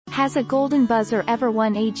Has a golden buzzer ever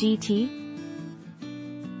won AGT?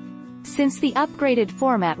 Since the upgraded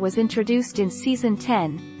format was introduced in Season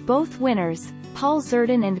 10, both winners, Paul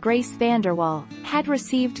Zerden and Grace VanderWaal, had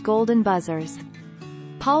received golden buzzers.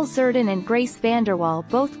 Paul Zerden and Grace VanderWaal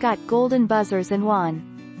both got golden buzzers and won.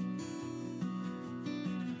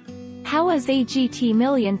 How is AGT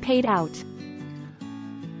million paid out?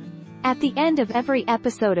 At the end of every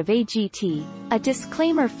episode of AGT, a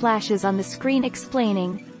disclaimer flashes on the screen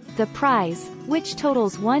explaining, the prize, which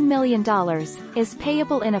totals $1 million, is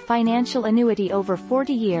payable in a financial annuity over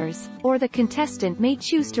 40 years, or the contestant may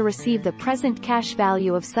choose to receive the present cash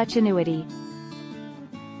value of such annuity.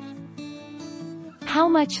 How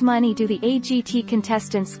much money do the AGT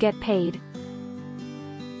contestants get paid?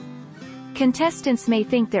 Contestants may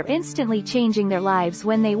think they're instantly changing their lives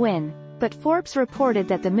when they win, but Forbes reported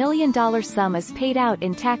that the $1 million sum is paid out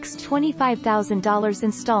in taxed $25,000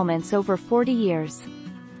 installments over 40 years.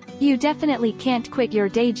 You definitely can't quit your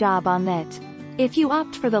day job on that. If you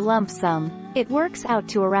opt for the lump sum, it works out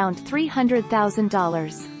to around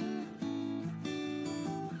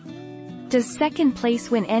 $300,000. Does second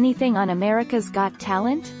place win anything on America's Got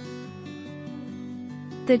Talent?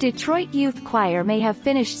 The Detroit Youth Choir may have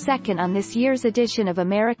finished second on this year's edition of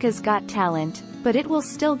America's Got Talent, but it will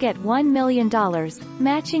still get $1 million,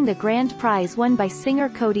 matching the grand prize won by singer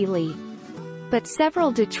Cody Lee. But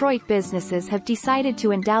several Detroit businesses have decided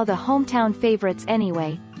to endow the hometown favorites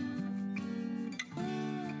anyway.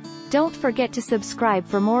 Don't forget to subscribe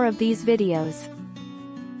for more of these videos.